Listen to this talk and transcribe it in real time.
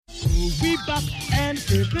we bop and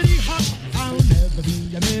hippity hop. I'll never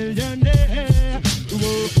be a millionaire.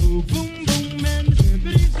 Whoa, boom, boom, and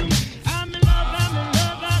hippity zoom. I'm in love, I'm in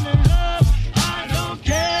love, I'm in love. I don't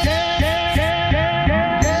care.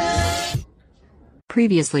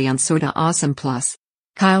 Previously on Sorta Awesome Plus.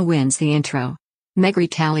 Kyle wins the intro. Meg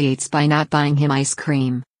retaliates by not buying him ice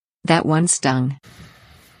cream. That one stung.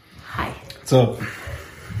 Hi. What's up?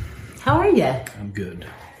 How are you? I'm good.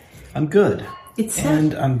 I'm good.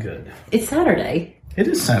 I'm good. It's Saturday. It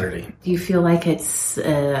is Saturday. Do you feel like it's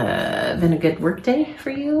been a good work day for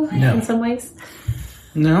you No. in some ways?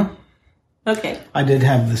 No. Okay. I did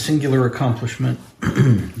have the singular accomplishment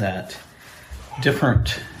that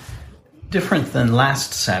different than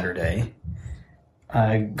last Saturday.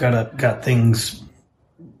 I got things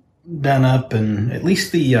done up, and at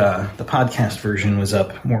least the podcast version was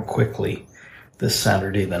up more quickly this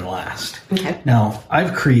Saturday than last. Okay. Now,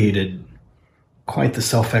 I've created quite the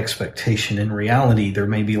self-expectation. In reality, there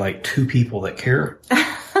may be like 2 people that care.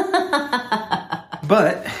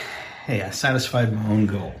 But, hey, I satisfied my own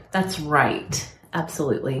goal. That's right.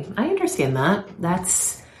 Absolutely. I understand that.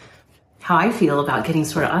 That's how I feel about getting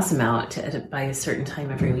sort of awesome out by a certain time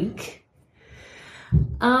every week.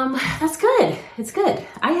 That's good. It's good.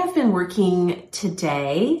 I have been working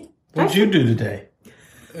today. What'd you do today?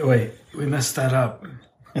 Wait, we messed that up.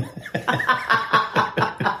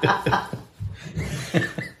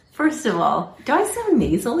 First of all, do I sound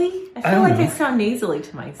nasally? I feel like I sound nasally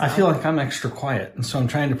to myself. I feel like I'm extra quiet, and so I'm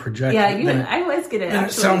trying to project. Yeah, I was going to actually...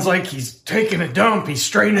 It sounds like he's taking a dump. He's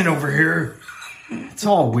straining over here. It's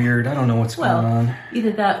all weird. I don't know what's going on.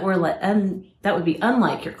 Either that or that would be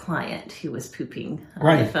unlike your client who was pooping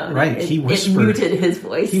on the phone. Right, It whispered. It muted his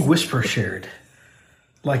voice. He whisper shared.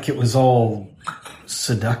 Like it was all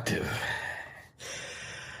seductive.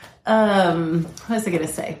 What was I going to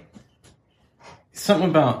say? Something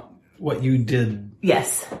about what you did.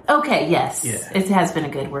 Yes. Okay, yes. Yeah. It has been a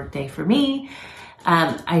good work day for me.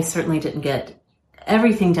 I certainly didn't get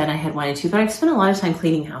everything done I had wanted to, but I've spent a lot of time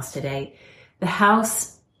cleaning house today. The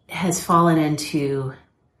house has fallen into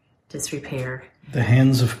disrepair. The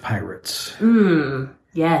hands of pirates.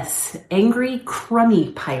 Yes. Angry,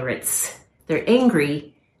 crummy pirates. They're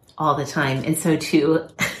angry all the time, and so too...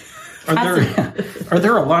 Are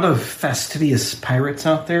there a lot of fastidious pirates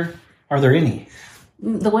out there? Are there any?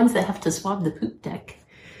 The ones that have to swab the poop deck,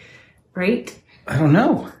 right? I don't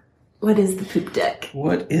know. What is the poop deck?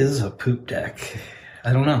 What is a poop deck?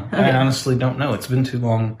 I don't know. Okay. I honestly don't know. It's been too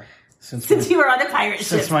long since you were on a pirate ship.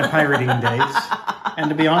 Since my pirating days. And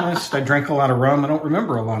to be honest, I drank a lot of rum. I don't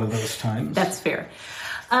remember a lot of those times. That's fair.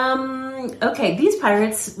 Okay, these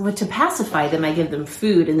pirates, to pacify them, I give them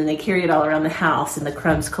food, and then they carry it all around the house, and the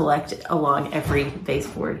crumbs collect along every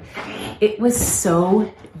baseboard. It was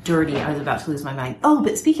so dirty, I was about to lose my mind. Oh,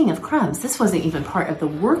 but speaking of crumbs, this wasn't even part of the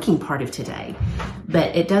working part of today,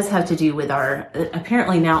 but it does have to do with our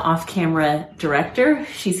apparently now off-camera director.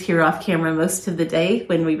 She's here off-camera most of the day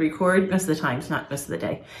when we record, most of the times, not most of the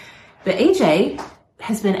day. But AJ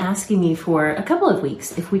has been asking me for a couple of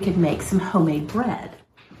weeks if we could make some homemade bread.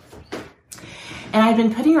 And I've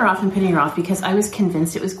been putting her off because I was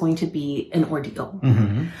convinced it was going to be an ordeal.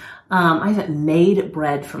 Mm-hmm. I haven't made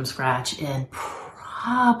bread from scratch in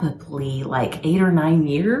probably like 8 or 9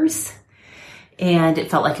 years. And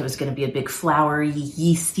it felt like it was going to be a big floury,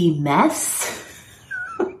 yeasty mess.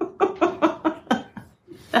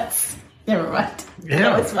 Never mind. Yeah.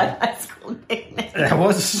 That was my high school nickname. That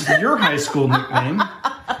was your high school nickname,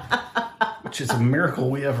 which is a miracle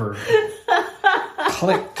we ever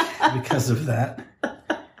clicked because of that.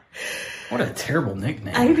 What a terrible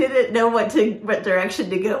nickname. I didn't know what direction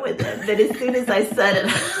to go with it, but as soon as I said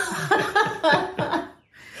it,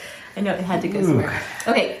 I know it had to go somewhere.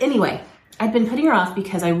 Okay, anyway, I'd been putting her off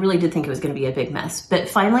because I really did think it was going to be a big mess. But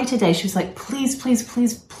finally today, she was like, please, please,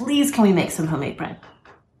 please, please, can we make some homemade bread?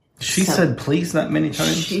 She said please that many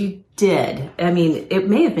times? She did. I mean, it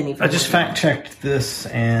may have been even I just fact-checked this,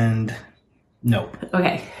 and nope.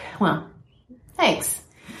 Okay, well, thanks.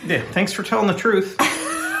 Yeah, thanks for telling the truth.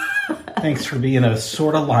 Thanks for being a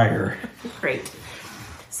sort of liar. Great.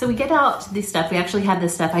 So we get out the stuff. We actually had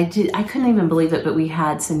this stuff. I couldn't even believe it, but we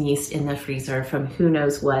had some yeast in the freezer from who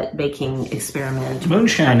knows what baking experiment.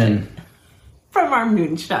 Moonshining. From our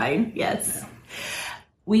moonshine, yes. Yeah.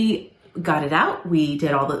 We got it out. We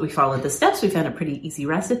did we followed the steps. We found a pretty easy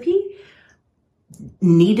recipe.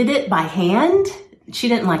 Kneaded it by hand. She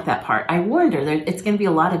didn't like that part. I warned her it's going to be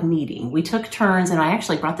a lot of kneading. We took turns, and I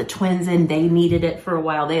actually brought the twins in. They kneaded it for a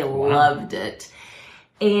while. They loved it.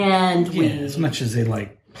 And as much as they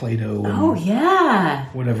like Play-Doh and Oh, yeah.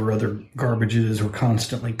 whatever other garbage it is were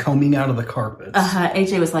constantly combing out of the carpets.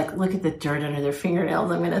 AJ was like, look at the dirt under their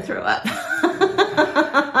fingernails. I'm going to throw up.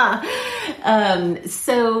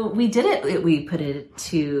 So we did it. We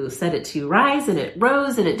set it to rise, and it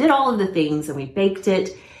rose, and it did all of the things, and we baked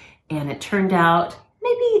it, and it turned out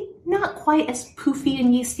maybe not quite as poofy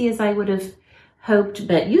and yeasty as I would have hoped,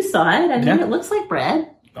 but you saw it. I mean, It looks like bread.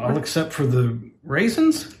 All except for the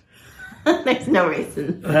raisins? There's no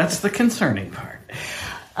raisins. That's the concerning part.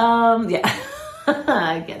 Yeah,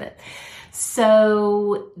 I get it.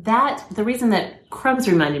 So the reason that crumbs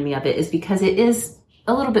reminded me of it is because it is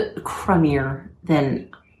a little bit crummier than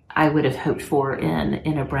I would have hoped for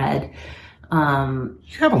in a bread. You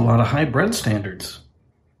have a lot of high bread standards.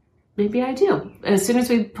 Maybe I do. As soon as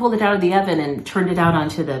we pulled it out of the oven and turned it out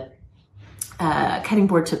onto the cutting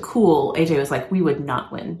board to cool, AJ was like, we would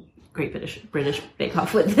not win Great British Bake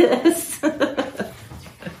Off with this. Is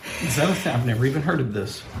that a thing? I've never even heard of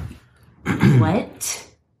this. What?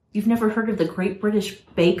 You've never heard of the Great British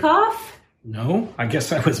Bake Off? No, I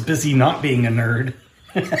guess I was busy not being a nerd.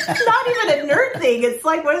 Not even a nerd thing. It's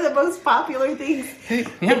like one of the most popular things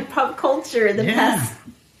in pop culture in the past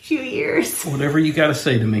few years. Whatever you got to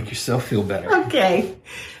say to make yourself feel better. Okay.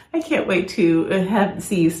 I can't wait to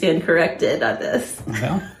see you stand corrected on this.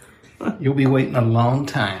 Well, you'll be waiting a long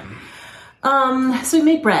time. So we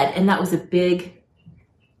made bread, and that was a big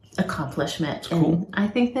accomplishment. That's cool. And I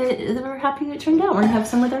think that we're happy that it turned out. We're going to have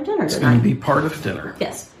some with our dinner It's tonight. going to be part of dinner.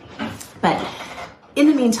 Yes. But in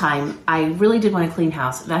the meantime, I really did want to clean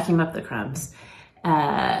house, vacuum up the crumbs. So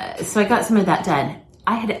I got some of that done.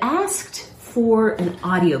 I had asked for an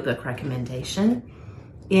audiobook recommendation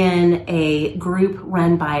in a group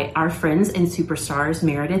run by our friends and superstars,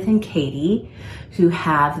 Meredith and Katie, who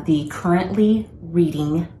have the Currently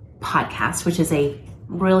Reading podcast, which is a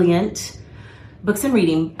brilliant books and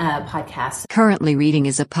reading podcast. Currently Reading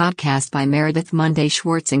is a podcast by Meredith Monday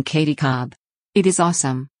Schwartz and Katie Cobb. It is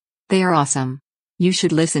awesome. They are awesome. You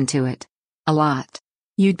should listen to it. A lot.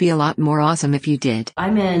 You'd be a lot more awesome if you did.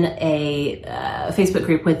 I'm in a Facebook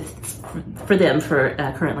group for them for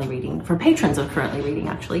Currently Reading, for patrons of Currently Reading,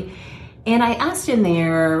 actually. And I asked in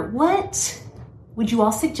there, what would you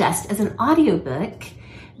all suggest as an audiobook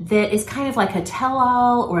that is kind of like a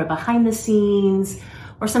tell-all or a behind the scenes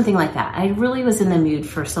or something like that? I really was in the mood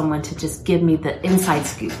for someone to just give me the inside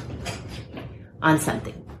scoop on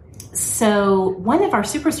something. So one of our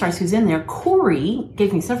superstars who's in there, Corey,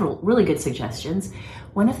 gave me several really good suggestions.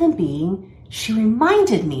 One of them being, she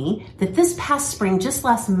reminded me that this past spring, just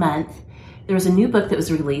last month, there was a new book that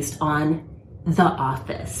was released on The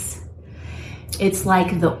Office. It's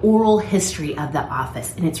like the oral history of The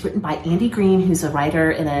Office, and it's written by Andy Green, who's a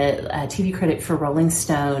writer and a TV critic for Rolling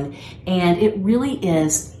Stone, and it really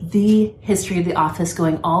is the history of The Office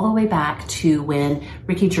going all the way back to when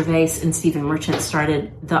Ricky Gervais and Stephen Merchant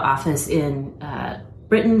started The Office in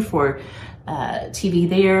Britain for TV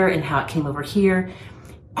there and how it came over here.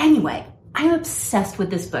 Anyway, I'm obsessed with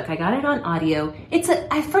this book. I got it on audio.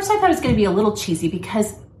 At first I thought it was going to be a little cheesy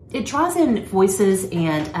because it draws in voices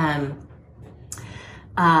and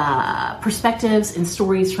perspectives and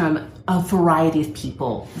stories from a variety of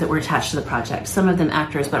people that were attached to the project. Some of them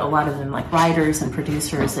actors, but a lot of them like writers and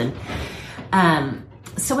producers. And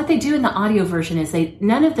so what they do in the audio version is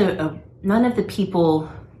none of the people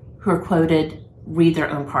who are quoted read their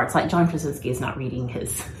own parts. Like John Krasinski is not reading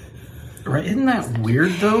his. Right? Isn't that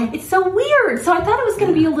weird though? It's so weird. So I thought it was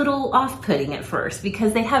going to be a little off-putting at first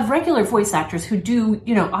because they have regular voice actors who do,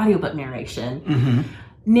 audiobook narration.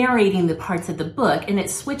 Narrating the parts of the book, and it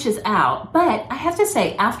switches out. But I have to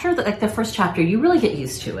say, after the first chapter, you really get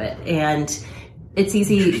used to it, and it's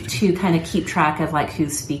easy to kind of keep track of like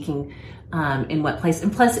who's speaking in what place.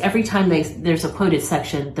 And plus, every time there's a quoted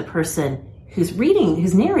section, the person who's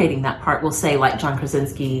narrating that part will say like John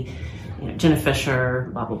Krasinski, Jenna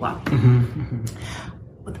Fisher, blah blah blah.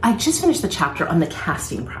 I just finished the chapter on the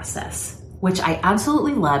casting process, which I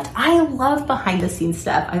absolutely loved. I love behind the scenes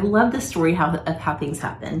stuff. I love the story of how things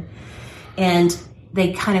happen. And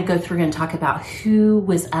they kind of go through and talk about who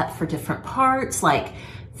was up for different parts. Like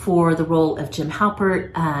for the role of Jim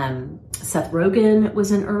Halpert, Seth Rogen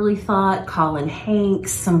was an early thought, Colin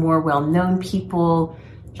Hanks, some more well-known people.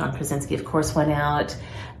 John Krasinski, of course, went out.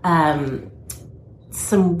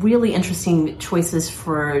 Some really interesting choices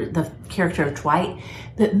for the character of Dwight.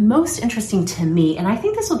 But most interesting to me, and I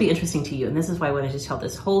think this will be interesting to you, and this is why I wanted to tell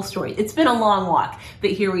this whole story. It's been a long walk,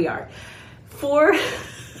 but here we are. For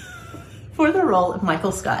the role of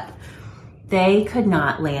Michael Scott, they could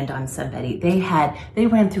not land on somebody. They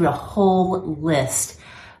ran through a whole list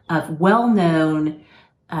of well-known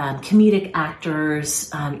comedic actors,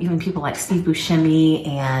 even people like Steve Buscemi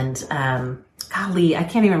and golly, I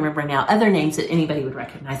can't even remember now, other names that anybody would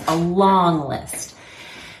recognize, a long list.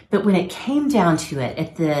 But when it came down to it,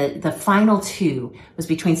 at the final two was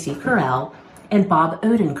between Steve Carell and Bob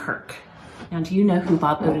Odenkirk. Now, do you know who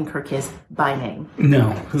Bob Odenkirk is by name?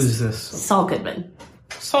 No. Who's this? Saul Goodman.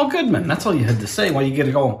 Saul Goodman. That's all you had to say. Why you get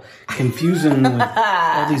it all confusing with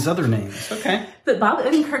all these other names? Okay. But Bob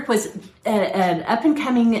Odenkirk was an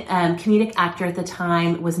up-and-coming comedic actor at the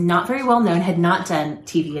time, was not very well known, had not done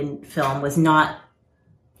TV and film, was not,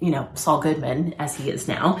 Saul Goodman as he is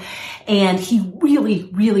now. And he really,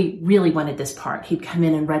 really, really wanted this part. He'd come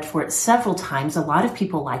in and read for it several times. A lot of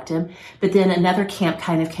people liked him. But then another camp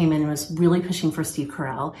kind of came in and was really pushing for Steve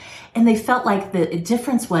Carell. And they felt like the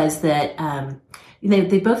difference was that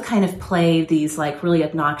they both kind of play these like really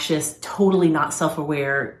obnoxious, totally not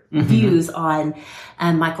self-aware views on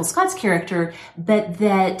Michael Scott's character, but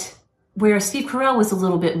that where Steve Carell was a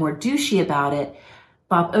little bit more douchey about it,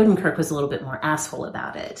 Bob Odenkirk was a little bit more asshole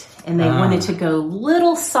about it. And they wanted to go a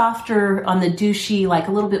little softer on the douchey, like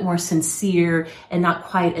a little bit more sincere and not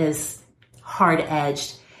quite as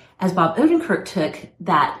hard-edged as Bob Odenkirk took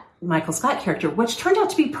that Michael Scott character, which turned out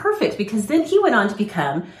to be perfect because then he went on to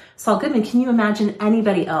become Saul Goodman. Can you imagine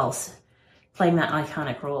anybody else playing that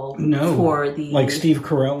iconic role? No. For the like Steve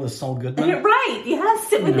Carell as Saul Goodman? Right.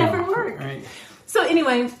 Yes. It would never work. Right. So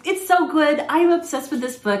anyway, it's so good. I'm obsessed with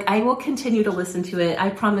this book. I will continue to listen to it. I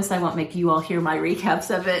promise I won't make you all hear my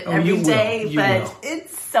recaps of it every day, but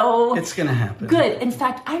it's going to happen. Good. In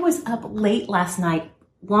fact, I was up late last night,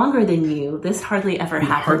 longer than you. This hardly ever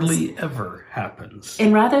happens. Hardly ever happens.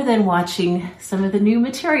 And rather than watching some of the new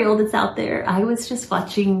material that's out there, I was just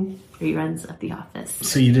watching reruns of The Office.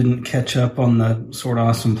 So you didn't catch up on the Sort of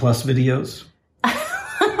Awesome Plus videos? I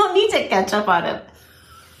don't need to catch up on it.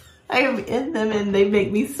 I am in them and they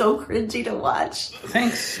make me so cringy to watch.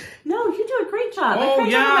 Thanks. No, you do a great job. Oh, I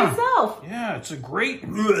cringe on myself. Yeah, it's a great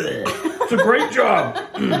job.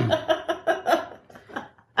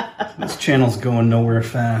 This channel's going nowhere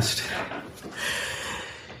fast.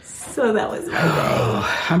 So that was my day.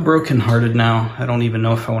 I'm brokenhearted now. I don't even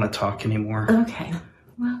know if I want to talk anymore. Okay.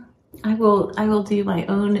 Well, I will do my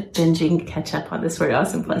own binging catch up on the Sort of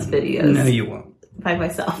Awesome Plus videos. No, you won't. By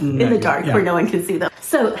myself in the dark where no one can see them.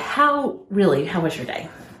 So how was your day?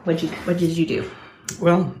 What did you do?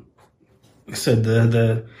 Well, I said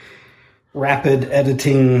the rapid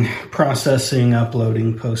editing, processing,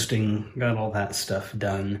 uploading, posting, got all that stuff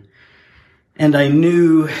done. And I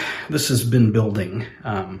knew this has been building.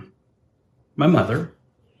 My mother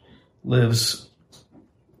lives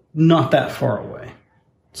not that far away.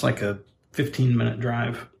 It's like a 15-minute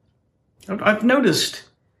drive. I've noticed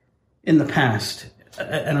in the past,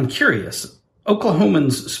 and I'm curious,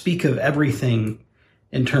 Oklahomans speak of everything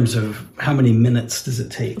in terms of how many minutes does it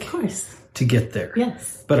take Of course. to get there.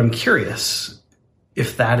 Yes. But I'm curious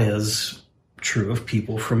if that is true of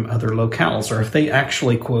people from other locales, or if they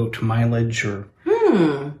actually quote mileage or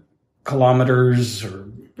kilometers or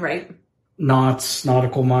Right. knots,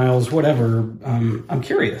 nautical miles, whatever. I'm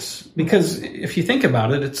curious because if you think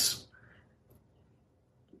about it,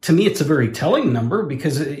 to me, it's a very telling number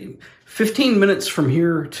because 15 minutes from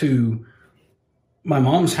here to my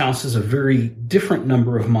mom's house is a very different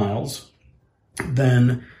number of miles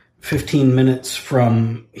than 15 minutes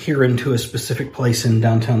from here into a specific place in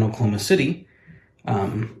downtown Oklahoma City.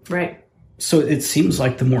 Right. So it seems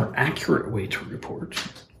like the more accurate way to report.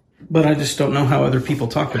 But I just don't know how other people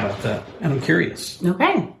talk about that. And I'm curious.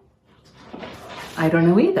 Okay. I don't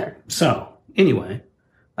know either. So, anyway,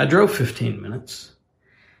 I drove 15 minutes.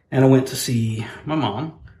 And I went to see my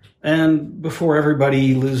mom. And before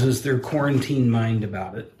everybody loses their quarantine mind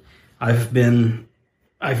about it, I've been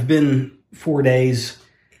 4 days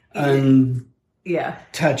touching.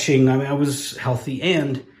 I mean, I was healthy.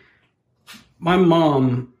 And my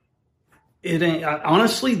mom,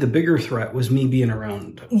 honestly, the bigger threat was me being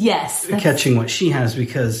around. Yes. Catching what she has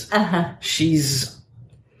because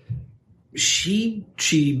she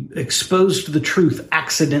exposed the truth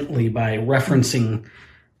accidentally by referencing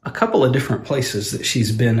a couple of different places that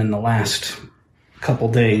she's been in the last couple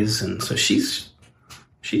days. And so she's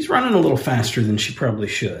running a little faster than she probably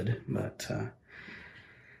should. But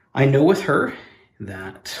I know with her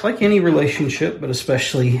that, like any relationship, but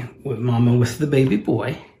especially with Mama with the baby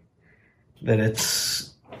boy, that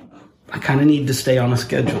I kind of need to stay on a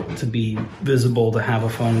schedule to be visible, to have a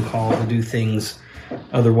phone call, to do things.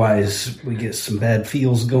 Otherwise, we get some bad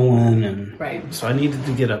feels going. And right. So I needed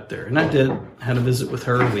to get up there. And I did. Had a visit with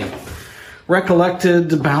her. We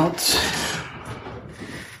recollected about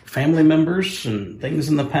family members and things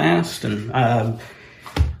in the past. And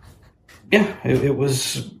yeah, it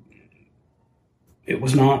was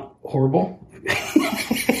not horrible.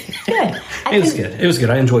 Good. It was good. It was good.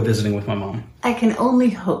 I enjoyed visiting with my mom. I can only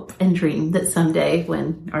hope and dream that someday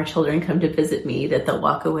when our children come to visit me that they'll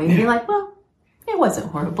walk away and be like, well, it wasn't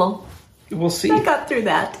horrible. We'll see. I got through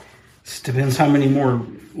that. It depends how many more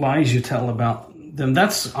lies you tell about them.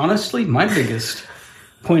 That's honestly my biggest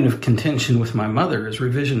point of contention with my mother is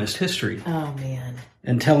revisionist history. Oh, man.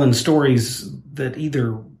 And telling stories that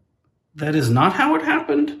either that is not how it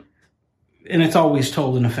happened, and it's always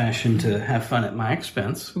told in a fashion to have fun at my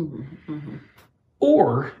expense,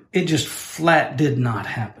 or it just flat did not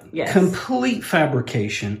happen. Yes. Complete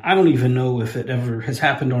fabrication. I don't even know if it ever has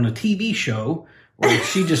happened on a TV show or if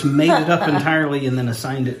she just made it up entirely and then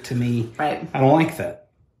assigned it to me. Right. I don't like that.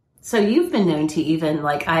 So you've been known to even,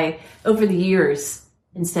 like, over the years,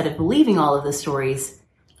 instead of believing all of the stories,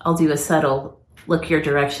 I'll do a subtle look your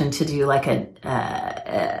direction to do like an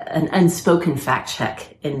unspoken fact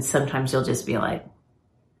check. And sometimes you'll just be like,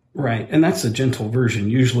 right. And that's a gentle version.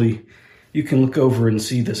 Usually you can look over and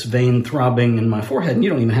see this vein throbbing in my forehead and you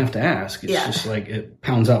don't even have to ask. It's just like it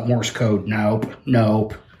pounds out Morse code.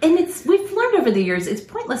 Nope. And we've learned over the years, it's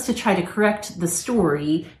pointless to try to correct the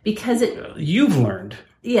story because You've learned.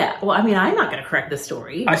 Yeah. Well, I mean, I'm not going to correct the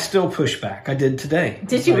story. I still push back. I did today.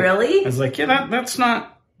 Did you really? I was like, yeah, that's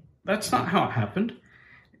not how it happened.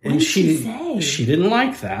 What And did she say? She didn't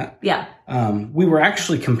like that. Yeah. We were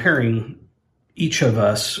actually comparing each of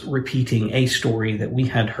us repeating a story that we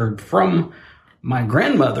had heard from my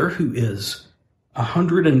grandmother, who is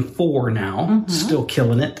 104 now, still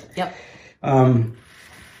killing it. Yep.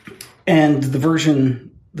 And the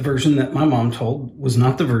version that my mom told was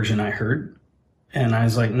not the version I heard. And I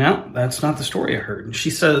was like, no, that's not the story I heard. And she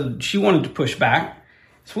said she wanted to push back.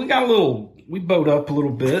 So we bowed up a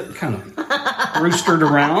little bit, kind of roostered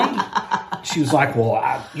around. She was like, well,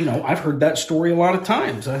 I've heard that story a lot of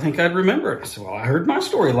times. I think I'd remember it. I said, well, I heard my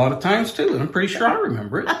story a lot of times too. And I'm pretty sure I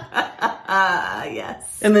remember it.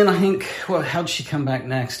 Yes. And then I think, well, how'd she come back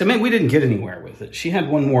next? I mean, we didn't get anywhere with it. She had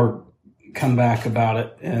one more come back about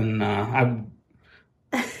it. And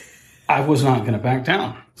I was not going to back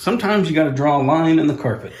down. Sometimes you got to draw a line in the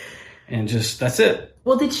carpet and that's it.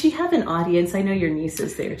 Well, did she have an audience? I know your niece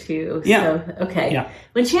is there too. Yeah. So, okay. Yeah.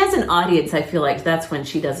 When she has an audience, I feel like that's when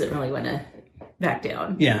she doesn't really want to back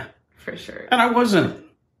down. Yeah. For sure. And I wasn't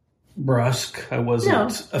brusque. I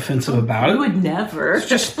wasn't offensive about it. You would never. It's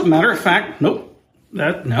just a matter of fact. Nope.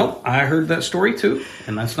 I heard that story too.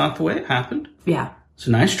 And that's not the way it happened. Yeah. It's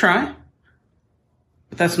a nice try.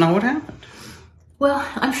 But that's not what happened. Well,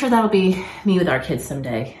 I'm sure that'll be me with our kids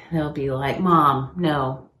someday. They'll be like, Mom,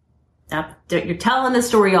 no. You're telling the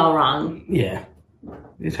story all wrong. Yeah.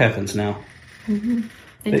 It happens now. Mm-hmm.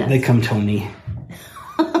 They come tell me.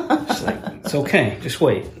 It's like, it's okay. Just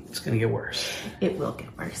wait. It's going to get worse. It will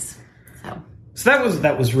get worse. So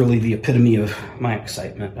that was really the epitome of my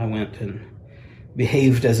excitement. I went and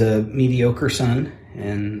behaved as a mediocre son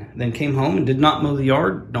and then came home and did not mow the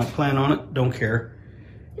yard. Don't plan on it. Don't care.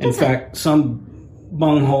 In fact, some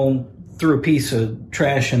bunghole threw a piece of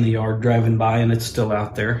trash in the yard driving by and it's still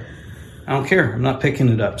out there. I don't care. I'm not picking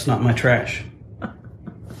it up. It's not my trash.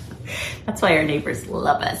 That's why our neighbors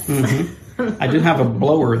love us. Mm-hmm. I do have a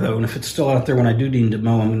blower, though, and if it's still out there when I do need to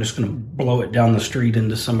mow, I'm just going to blow it down the street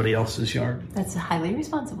into somebody else's yard. That's highly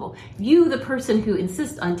responsible. You, the person who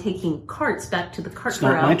insists on taking carts back to the cart It's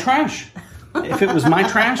not my trash. If it was my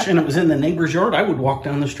trash and it was in the neighbor's yard, I would walk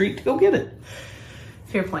down the street to go get it.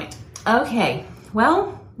 Fair point. Okay.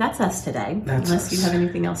 Well, that's us today. Unless you us. have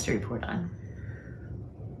anything else to report on.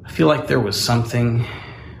 I feel like there was something.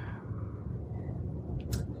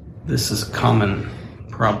 This is a common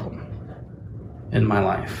problem in my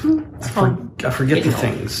life. I forget the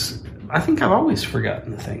things. I think I've always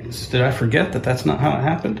forgotten the things. Did I forget that that's not how it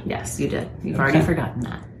happened? Yes, you did. You've already forgotten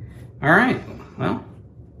that. All right. Well,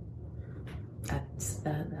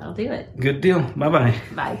 that'll do it. Good deal. Bye-bye.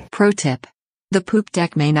 Bye. Pro tip. The poop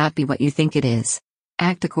deck may not be what you think it is.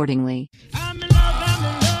 Act accordingly.